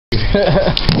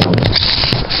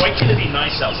Why can't it be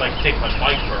nice out so I can take my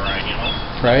bike for a ride, you know?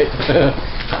 Right?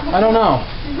 I don't know.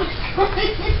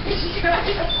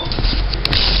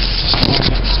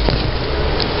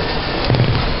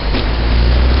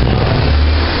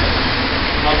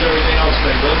 How's everything else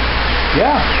been good?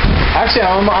 Yeah. Actually,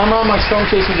 I'm on my stone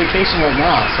chasing vacation right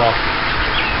now, so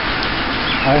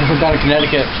I went down to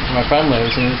Connecticut where my friend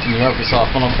lives, and in New York we saw a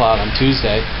funnel cloud on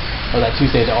Tuesday, or that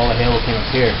Tuesday that all the hail came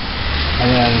up here. And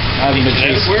then I haven't been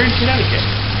chasing. Where in Connecticut?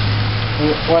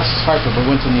 West Hartford, but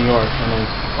we went to New York, and then.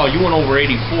 Oh, you went over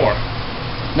 84.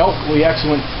 Nope, we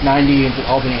actually went 90 into the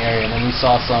Albany area, and then we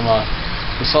saw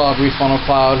we saw a brief funnel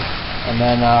cloud, and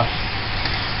then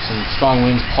some strong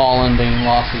winds, pollen being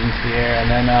lost into the air,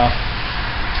 and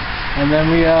then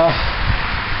we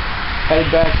headed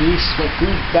back east, went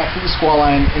back through the squall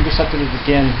line, intercepted it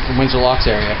again in Windsor Locks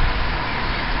area.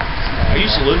 I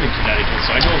used to live in Connecticut,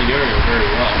 so I know the area very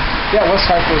well. Yeah, West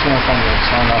Hartford is where my friend lives.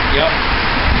 On the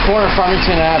corner of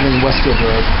Farmington Ave and Westfield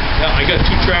Road. Yeah, I got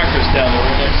 2 tractors down there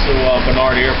right next to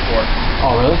Bernard Airport.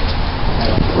 Oh, really? I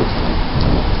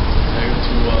got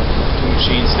 2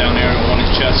 machines down there, one in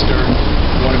Chester,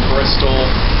 one in Bristol. I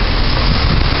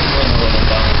don't know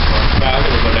about it. I'm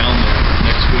going to go down there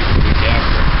next week or the week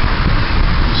after.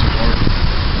 Do some work.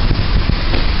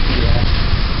 Yeah.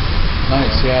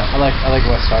 Nice, yeah. I like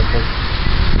West Hartford.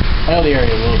 I know the area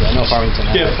a little bit. I know Farmington.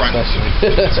 Different.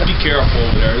 So be careful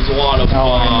over there. There's a lot of.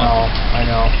 Oh, I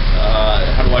know.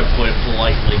 How do I put it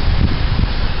politely?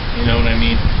 You know what I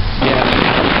mean? Yeah.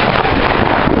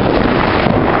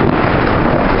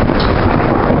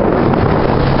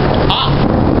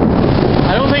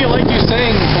 I don't think I like you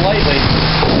saying politely.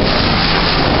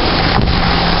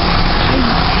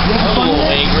 I'm a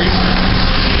little angry.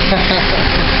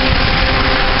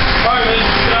 Alright, man.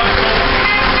 Get out.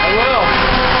 I will.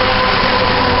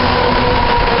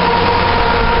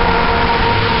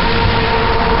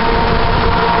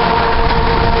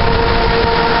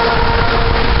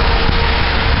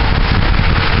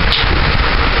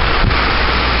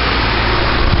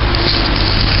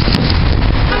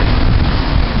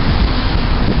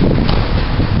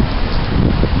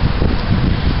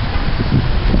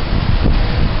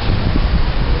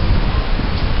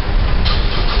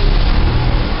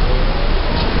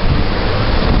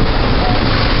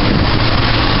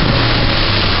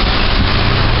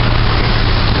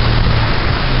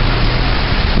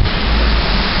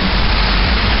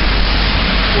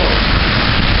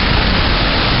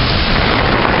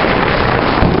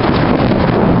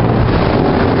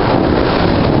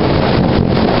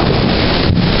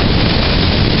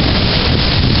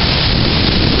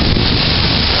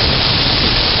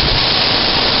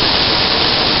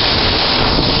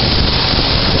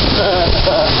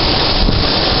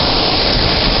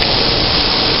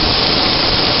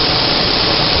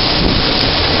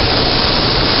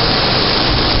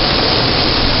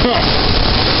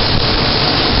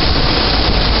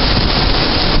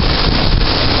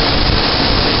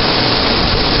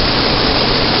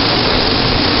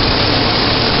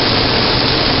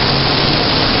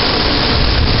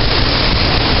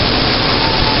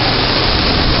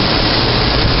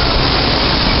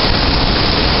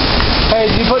 Hey,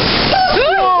 did you put...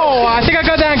 Whoa! I think I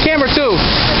got that on camera too.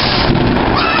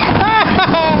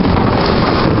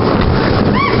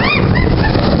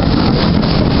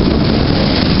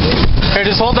 Here,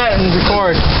 just hold that and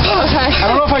record. Okay. I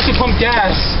don't know if I should pump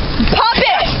gas. Pump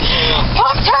it!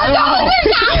 Turn the hose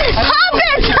down! Pump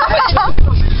it!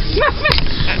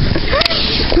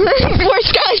 Where's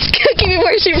Sky's cooking me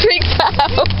where she freaks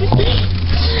out?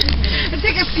 I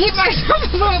think I peed myself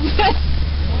a little bit.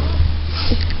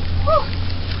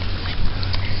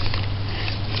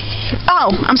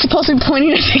 Oh, I'm supposed to be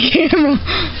pointing at the camera.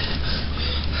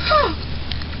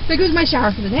 There goes my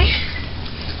shower for the day.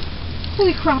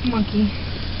 Holy crap, monkey.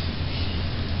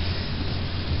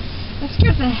 That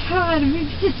scared the hell out of me.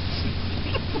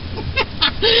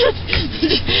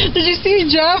 Did you see me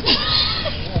jump?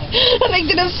 I think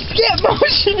did a skip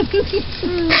motion.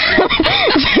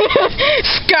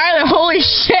 Skylar, holy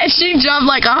shit, she jumped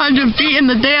like 100 feet in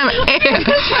the damn air.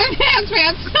 My pants,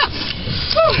 man.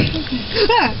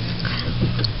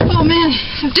 Oh man.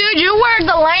 Dude, you where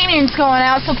the lightning's going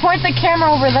out, so point the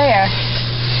camera over there.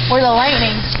 Where the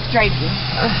lightning's striking.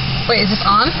 Wait, is this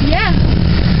on? Yeah.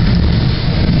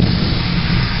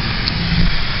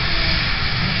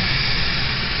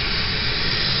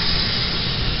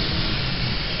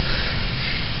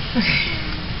 Okay.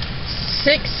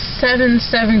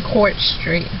 677 Court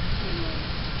Street.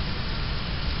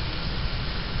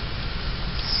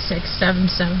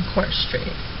 677 Court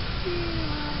Street.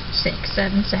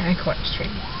 677 Court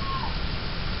Street.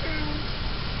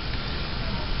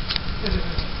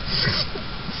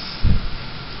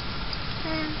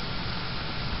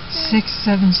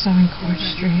 $677 Court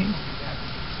Street.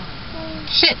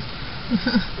 Shit.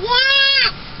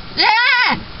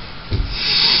 Yeah.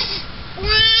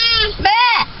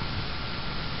 Bah.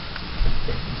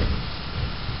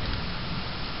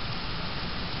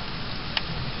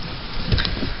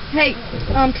 Hey,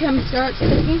 Kim, start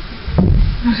speaking.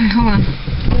 Okay, hold on.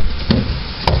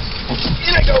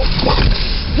 In I go.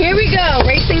 Here we go,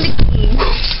 racing to Keene.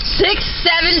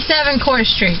 677 Court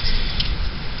Street.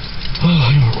 Oh,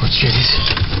 I know where Court Street is.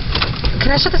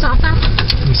 Can I shut this off now?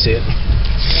 Let me see it.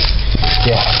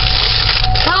 Yeah.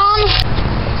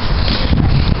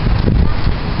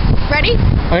 Ready?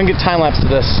 I'm gonna get time lapse to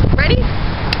this. Ready?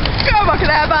 Go, look at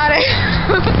that body.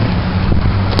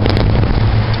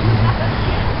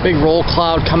 Big roll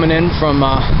cloud coming in from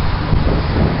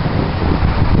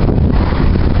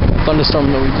thunderstorm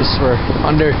that we just were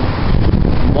under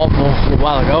multiple a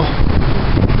while ago.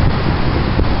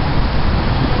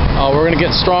 Oh, we're gonna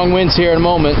get strong winds here in a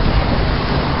moment.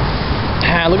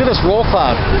 Ah, look at this roll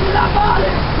cloud.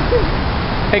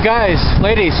 Hey guys,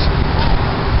 ladies,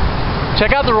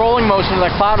 check out the rolling motion of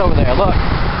that cloud over there. Look.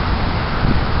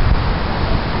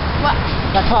 What?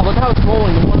 That cloud, look how it's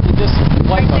rolling. The one in the distance, the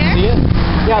white Right one. there? See it?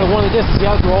 Yeah, the one in the distance. See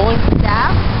how it's rolling?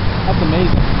 Yeah? That's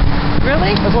amazing.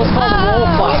 Really? That's what's called a roll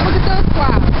cloud. Look at those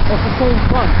clouds. That's the same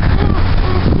front.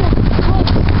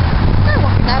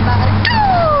 Look at that body.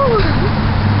 Oh!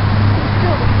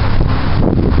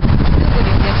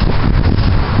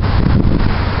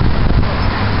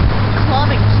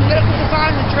 Clubbing. You gotta put this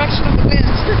on in the direction of the wind.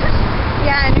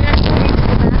 Yeah, and you're gonna have to do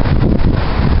that.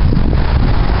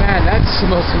 Man, that's the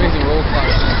most amazing roll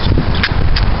cloud.